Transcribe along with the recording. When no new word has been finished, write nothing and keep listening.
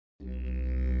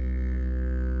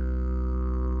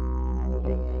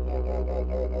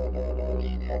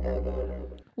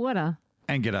Whata?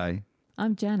 And g'day.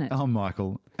 I'm Janet. I'm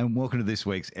Michael, and welcome to this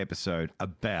week's episode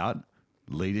about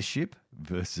leadership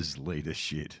versus leader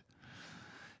shit.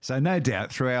 So no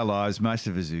doubt through our lives, most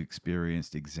of us have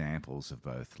experienced examples of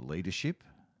both leadership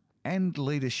and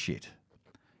leader shit.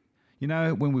 You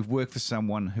know, when we've worked for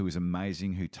someone who is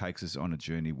amazing, who takes us on a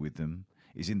journey with them,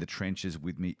 is in the trenches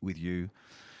with you,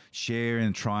 share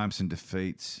in triumphs and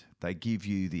defeats. They give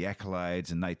you the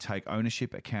accolades and they take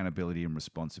ownership, accountability and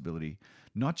responsibility,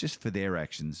 not just for their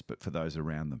actions, but for those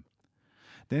around them.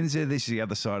 Then there's the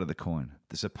other side of the coin,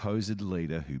 the supposed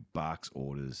leader who barks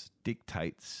orders,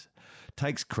 dictates,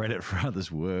 takes credit for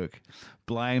others' work,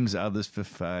 blames others for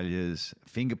failures,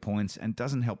 finger points, and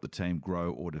doesn't help the team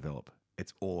grow or develop.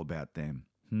 It's all about them.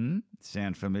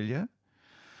 Sound familiar?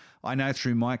 I know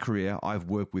through my career I've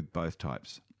worked with both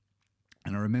types.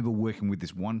 And I remember working with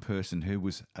this one person who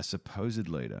was a supposed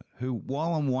leader, who,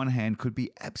 while on one hand could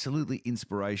be absolutely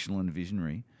inspirational and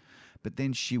visionary, but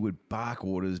then she would bark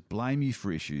orders, blame you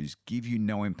for issues, give you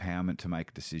no empowerment to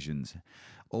make decisions,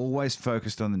 always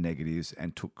focused on the negatives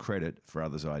and took credit for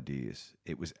others' ideas.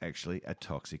 It was actually a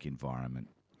toxic environment.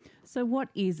 So what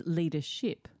is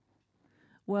leadership?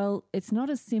 Well, it's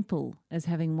not as simple as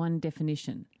having one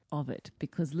definition of it,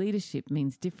 because leadership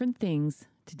means different things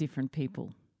to different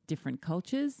people, different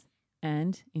cultures,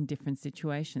 and in different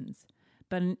situations.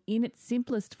 But in its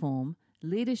simplest form,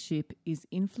 leadership is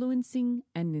influencing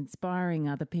and inspiring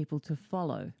other people to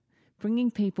follow, bringing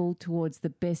people towards the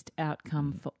best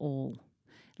outcome for all.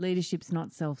 Leadership's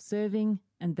not self-serving,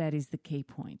 and that is the key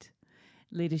point.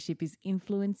 Leadership is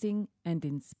influencing and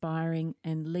inspiring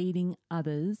and leading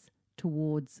others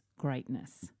towards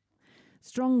greatness.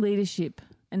 Strong leadership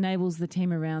enables the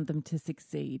team around them to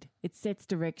succeed. It sets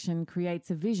direction, creates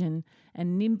a vision,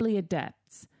 and nimbly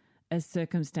adapts as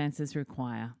circumstances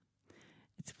require.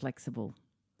 It's flexible.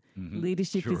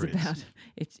 Leadership is about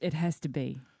it has to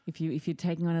be. If you're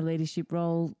taking on a leadership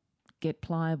role, get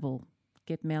pliable,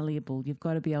 get malleable. You've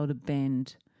got to be able to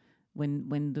bend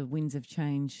when the winds of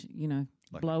change,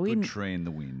 Like blow a good in. tree in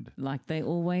the wind. Like they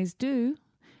always do.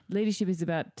 Leadership is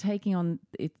about taking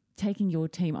your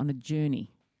team on a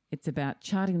journey. It's about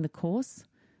charting the course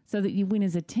so that you win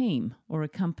as a team or a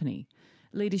company.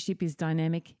 Leadership is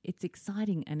dynamic, it's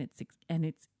exciting, and it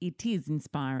is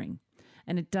inspiring.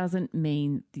 And it doesn't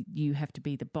mean that you have to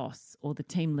be the boss or the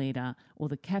team leader or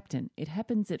the captain. It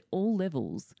happens at all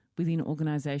levels within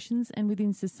organisations and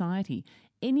within society.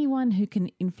 Anyone who can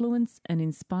influence and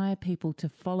inspire people to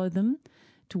follow them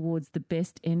towards the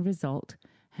best end result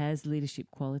has leadership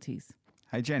qualities.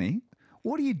 Hey, Jenny,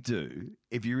 what do you do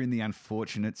if you're in the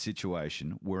unfortunate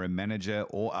situation where a manager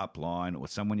or upline or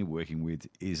someone you're working with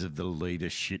is of the leader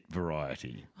shit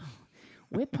variety?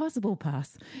 Where possible,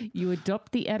 Pass, you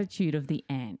adopt the attitude of the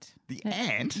ant. The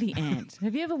ant? The ant.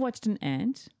 Have you ever watched an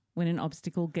ant when an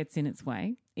obstacle gets in its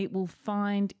way? It will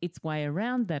find its way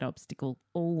around that obstacle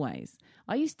always.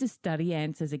 I used to study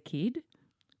ants as a kid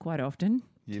quite often.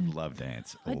 You've loved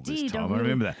ants all I this did, time. I I really-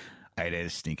 remember that. Ate a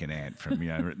stinking ant from,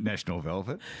 National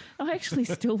Velvet. I actually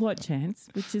still watch ants,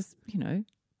 which is, a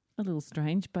little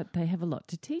strange, but they have a lot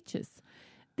to teach us.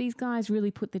 These guys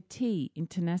really put the T in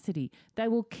tenacity. They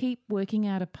will keep working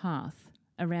out a path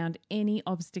around any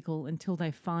obstacle until they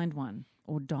find one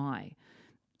or die.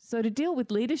 So to deal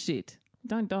with leadership,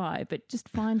 don't die, but just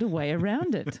find a way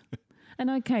around it. And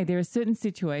okay, there are certain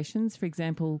situations, for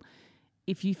example,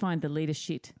 if you find the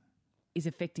leadership is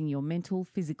affecting your mental,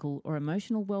 physical or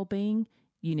emotional well-being,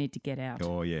 you need to get out.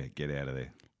 Oh, yeah, get out of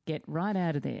there. Get right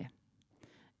out of there.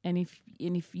 And if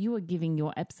you are giving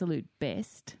your absolute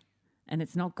best and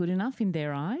it's not good enough in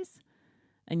their eyes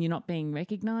and you're not being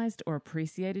recognised or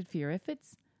appreciated for your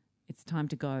efforts, it's time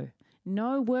to go.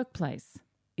 No workplace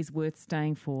is worth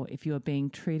staying for if you are being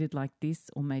treated like this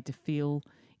or made to feel,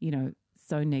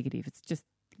 so negative. It's just,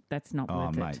 that's not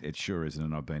worth it. Oh, mate, it sure isn't.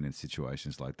 And I've been in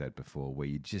situations like that before where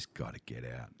you just got to get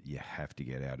out. You have to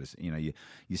get out.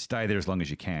 You stay there as long as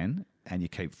you can and you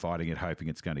keep fighting it, hoping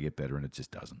it's going to get better, and it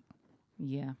just doesn't.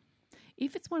 Yeah.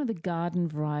 If it's one of the garden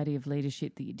variety of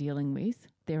leadership that you're dealing with,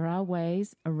 there are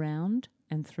ways around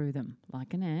and through them,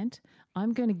 like an ant.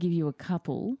 I'm going to give you a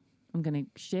couple. I'm going to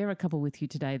share a couple with you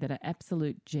today that are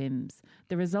absolute gems.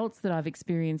 The results that I've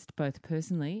experienced both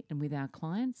personally and with our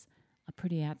clients are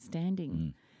pretty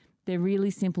outstanding. They're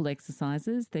really simple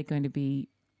exercises. They're going to be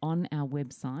on our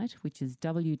website, which is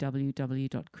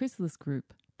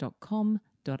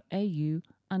www.chrysalisgroup.com.au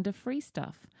under free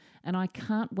stuff. And I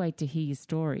can't wait to hear your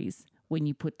stories when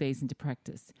you put these into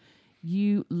practice.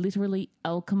 You literally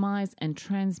alchemize and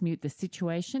transmute the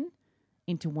situation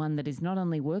into one that is not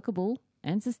only workable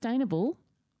and sustainable,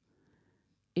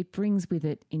 it brings with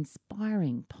it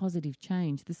inspiring, positive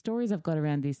change. The stories I've got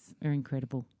around this are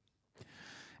incredible.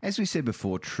 As we said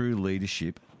before, true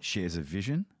leadership shares a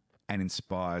vision and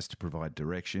inspires to provide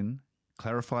direction,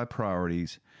 clarify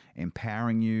priorities,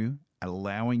 empowering you,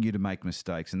 allowing you to make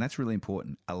mistakes, and that's really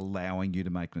important, allowing you to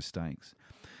make mistakes,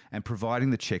 and providing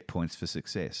the checkpoints for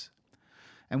success.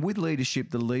 And with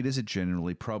leadership, the leaders are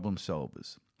generally problem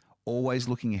solvers, always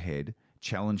looking ahead,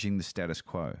 challenging the status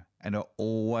quo, and are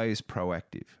always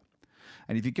proactive.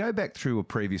 And if you go back through a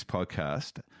previous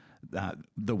podcast,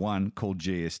 the one called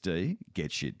GSD,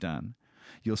 Get Shit Done,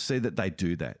 you'll see that they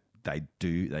do that. They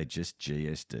just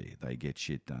GSD, they get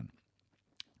shit done.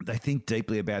 They think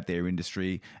deeply about their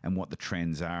industry and what the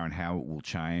trends are and how it will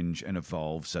change and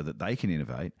evolve so that they can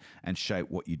innovate and shape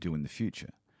what you do in the future.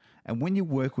 And when you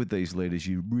work with these leaders,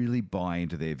 you really buy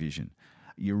into their vision.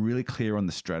 You're really clear on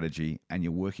the strategy and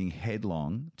you're working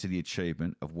headlong to the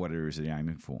achievement of what it is they're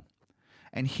aiming for.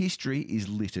 And history is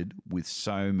littered with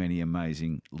so many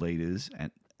amazing leaders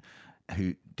and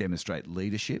who demonstrate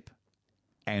leadership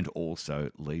and also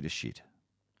leadership.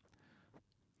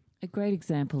 A great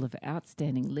example of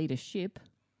outstanding leadership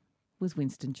was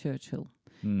Winston Churchill.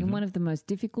 In one of the most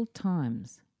difficult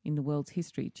times in the world's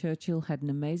history, Churchill had an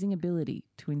amazing ability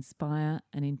to inspire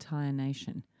an entire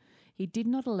nation. He did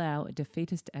not allow a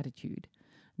defeatist attitude,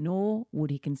 nor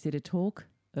would he consider talk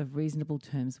of reasonable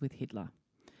terms with Hitler.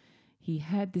 He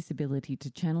had this ability to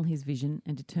channel his vision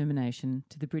and determination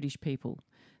to the British people,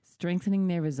 strengthening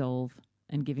their resolve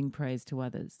and giving praise to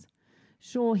others.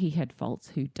 Sure, he had faults,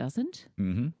 who doesn't?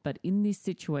 But in this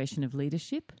situation of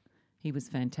leadership, he was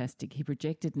fantastic. He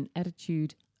projected an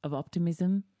attitude of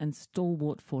optimism and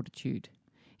stalwart fortitude.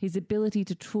 His ability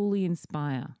to truly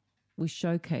inspire was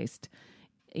showcased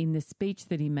in the speech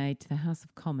that he made to the House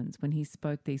of Commons when he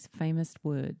spoke these famous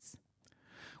words.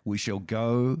 We shall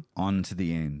go on to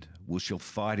the end. We shall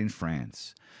fight in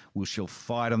France. We shall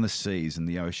fight on the seas and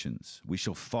the oceans. We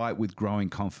shall fight with growing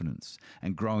confidence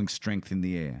and growing strength in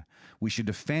the air. We shall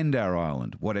defend our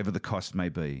island, whatever the cost may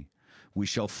be. We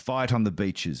shall fight on the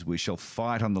beaches. We shall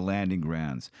fight on the landing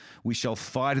grounds. We shall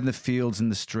fight in the fields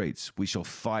and the streets. We shall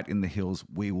fight in the hills.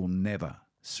 We will never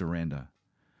surrender.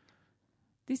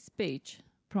 This speech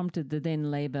prompted the then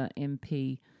Labor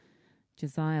MP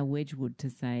Josiah Wedgwood to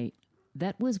say,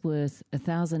 "That was worth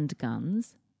 1,000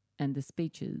 guns and the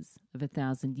speeches of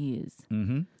 1,000 years."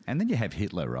 And then you have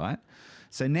Hitler, right?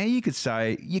 So now you could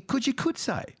say, you could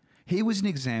say, he was an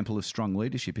example of strong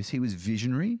leadership as he was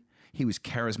visionary, he was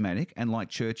charismatic, and like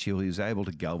Churchill, he was able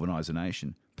to galvanise a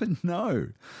nation. But no,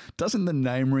 doesn't the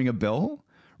name ring a bell?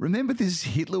 Remember, this is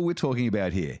Hitler we're talking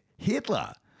about here.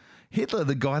 Hitler,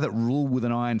 the guy that ruled with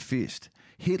an iron fist.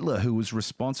 Hitler, who was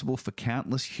responsible for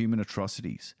countless human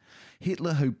atrocities.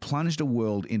 Hitler, who plunged a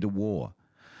world into war.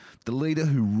 The leader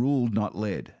who ruled, not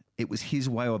led. It was his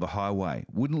way or the highway,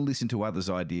 wouldn't listen to others'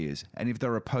 ideas, and if they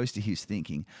were opposed to his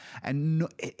thinking, and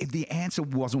if the answer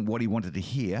wasn't what he wanted to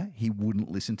hear, he wouldn't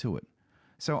listen to it.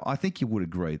 So I think you would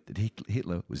agree that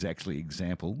Hitler was actually an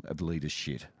example of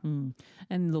leadership. And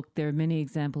look, there are many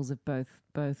examples of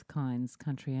both kinds,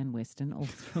 country and Western, all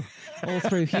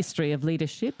through history of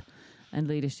leadership. And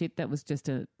leadership, that was just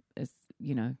an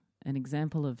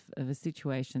example of a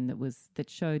situation that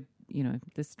showed,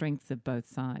 the strengths of both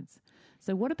sides.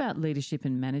 So what about leadership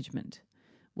and management?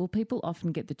 Well, people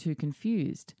often get the two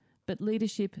confused, but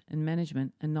leadership and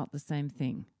management are not the same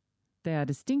thing. They are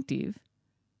distinctive,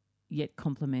 yet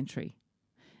complementary.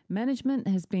 Management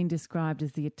has been described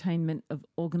as the attainment of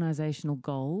organisational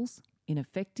goals in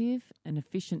effective and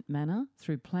efficient manner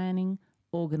through planning,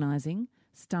 organising,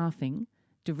 staffing,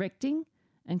 directing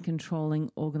and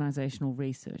controlling organisational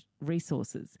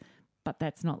resources. But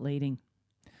that's not leading.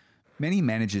 Many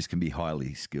managers can be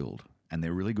highly skilled and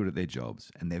they're really good at their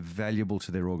jobs and they're valuable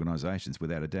to their organisations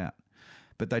without a doubt.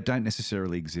 But they don't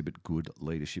necessarily exhibit good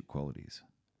leadership qualities.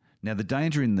 Now, the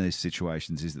danger in these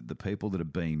situations is that the people that are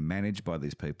being managed by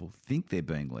these people think they're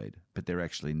being led, but they're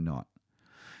actually not.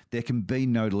 There can be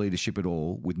no leadership at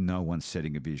all with no one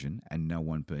setting a vision and no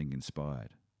one being inspired.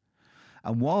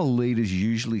 And while leaders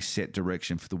usually set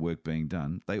direction for the work being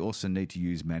done, they also need to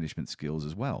use management skills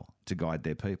as well to guide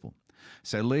their people.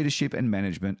 So leadership and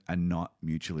management are not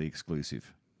mutually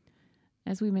exclusive.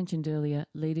 As we mentioned earlier,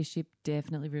 leadership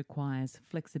definitely requires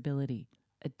flexibility,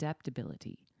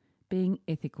 adaptability, being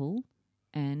ethical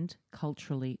and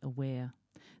culturally aware.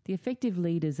 The effective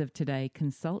leaders of today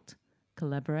consult,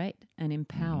 collaborate and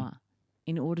empower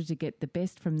in order to get the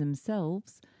best from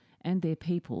themselves and their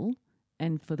people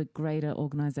and for the greater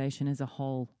organisation as a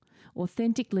whole.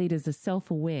 Authentic leaders are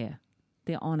self-aware,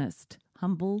 they're honest,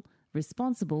 humble,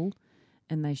 responsible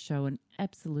and they show an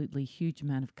absolutely huge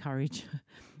amount of courage.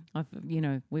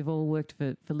 We've all worked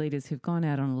for leaders who've gone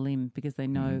out on a limb because they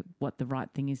know what the right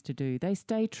thing is to do. They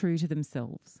stay true to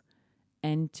themselves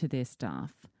and to their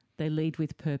staff. They lead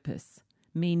with purpose,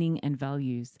 meaning and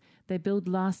values. They build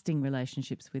lasting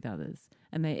relationships with others,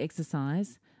 and they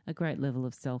exercise a great level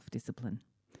of self-discipline.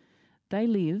 They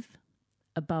live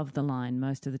above the line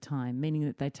most of the time, meaning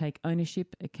that they take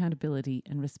ownership, accountability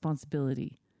and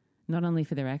responsibility, not only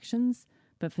for their actions,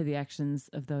 but for the actions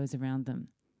of those around them.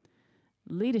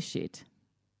 Leadership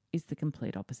is the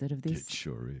complete opposite of this. It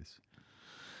sure is.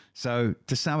 So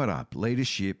to sum it up,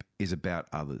 leadership is about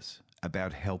others,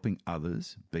 about helping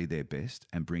others be their best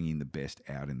and bringing the best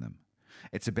out in them.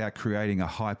 It's about creating a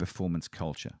high-performance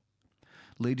culture.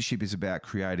 Leadership is about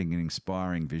creating an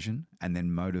inspiring vision and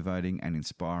then motivating and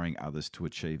inspiring others to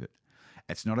achieve it.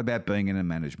 It's not about being in a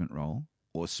management role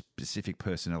or specific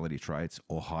personality traits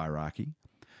or hierarchy.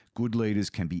 Good leaders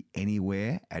can be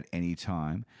anywhere at any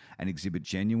time and exhibit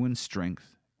genuine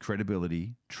strength,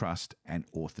 credibility, trust, and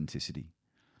authenticity.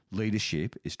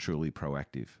 Leadership is truly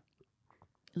proactive.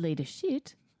 Leadership,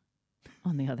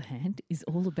 on the other hand, is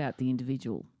all about the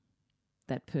individual.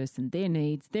 That person, their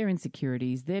needs, their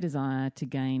insecurities, their desire to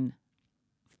gain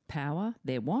power,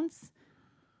 their wants,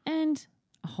 and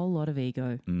a whole lot of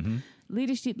ego. Mm-hmm.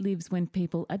 Leadership lives when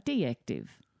people are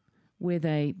deactive, where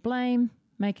they blame,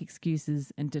 make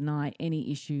excuses, and deny any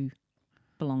issue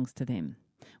belongs to them.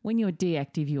 When you're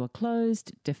deactive, you are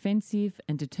closed, defensive,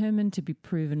 and determined to be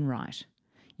proven right.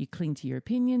 You cling to your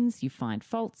opinions, you find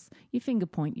faults, you finger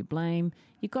point, you blame,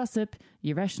 you gossip,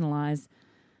 you rationalise,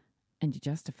 and you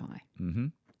justify. Mm-hmm.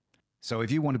 So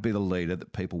if you want to be the leader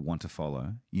that people want to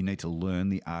follow, you need to learn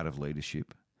the art of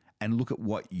leadership and look at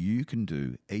what you can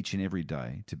do each and every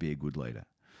day to be a good leader,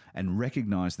 and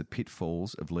recognise the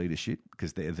pitfalls of leadership,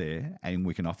 because they're there and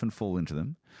we can often fall into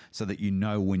them, so that you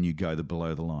know when you go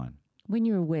below the line. When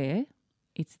you're aware,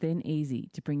 it's then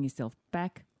easy to bring yourself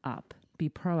back up, be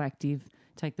proactive,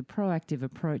 take the proactive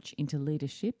approach into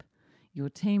leadership. Your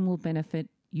team will benefit,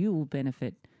 you will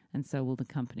benefit, and so will the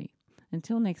company.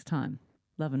 Until next time,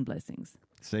 love and blessings.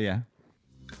 See ya.